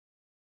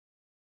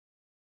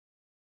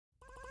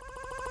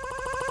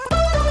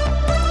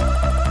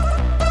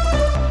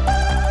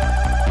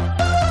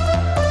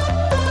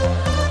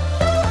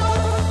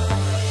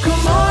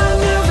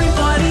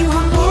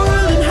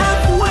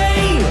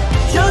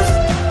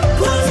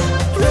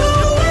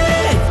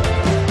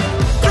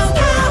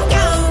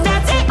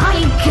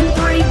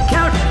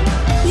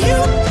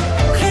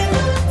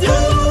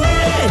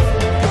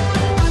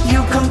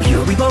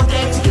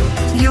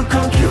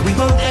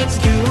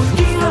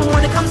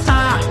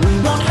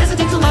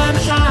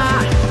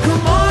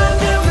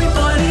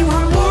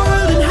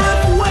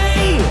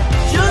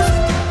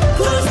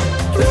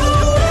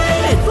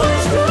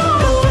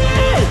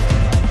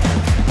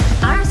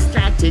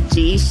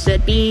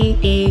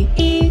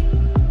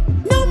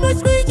more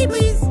squeegee,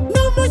 please.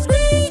 No more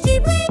squeegee,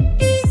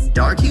 please.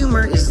 Dark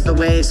humor is the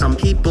way some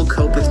people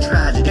cope with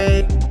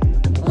tragedy.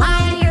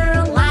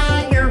 Liar,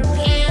 liar,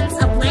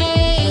 pants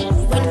away.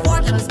 When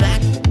 4 comes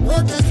back,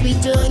 we'll just be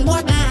doing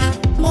more math.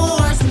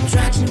 More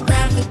subtraction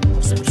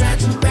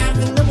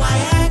graphing the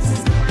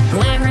y-axis.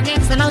 Whoever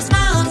gets the most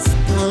votes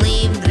will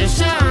leave the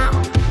show.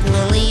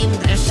 We'll leave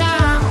the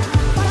show.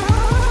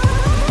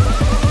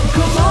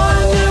 Come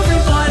on,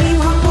 everybody,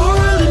 we're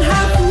more than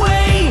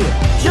halfway.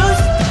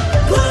 Just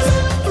push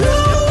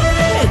through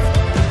it.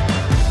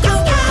 Go,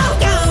 go,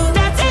 go.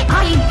 That's it. I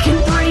can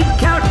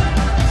break out.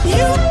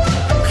 You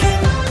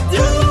can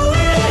do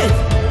it.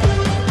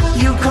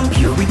 You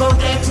compute, we both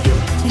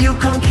execute. You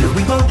compute,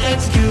 we both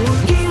execute.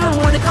 Even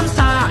when it comes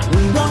time,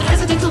 we won't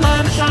hesitate to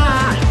let it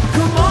shine.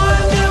 Come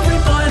on,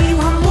 everybody,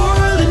 we're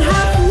more than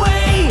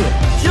halfway.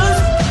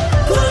 Just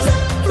push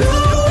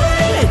through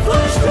it.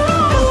 Push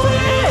through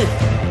it.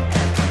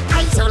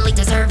 I totally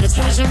deserve this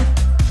treasure.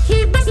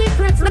 Keep my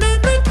secrets,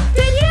 remember?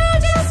 Did you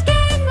just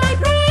gain my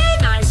brain?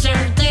 I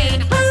sure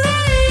did.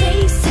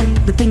 Hooray! They said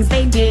the things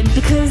they did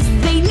because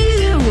they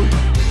knew.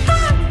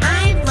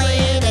 I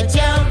played a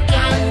joke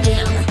on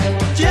you.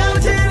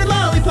 Gelatin and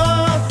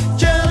lollipop,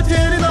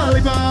 gelatin and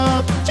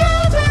lollipop,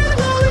 gelatin and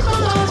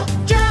lollipop,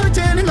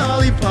 gelatin and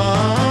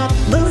lollipop.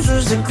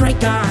 Loser's a great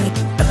guy,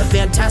 a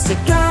fantastic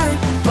guy.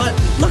 But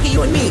look at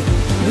you and me,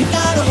 we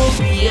got a whole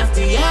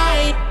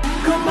BFDA.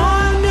 Come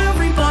on,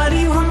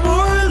 everybody, we're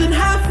more than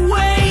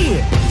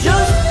halfway.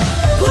 Just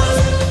push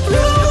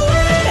through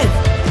it.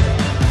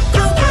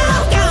 Go, go,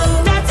 go.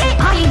 That's it.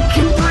 I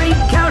can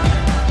break out.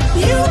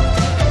 You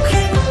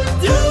can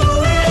do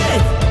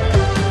it.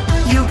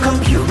 You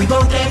compute, we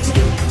both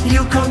execute.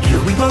 You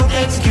compute, we both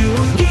execute.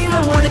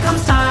 Even when it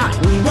comes time,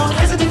 we won't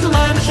hesitate to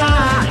let it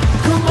shine.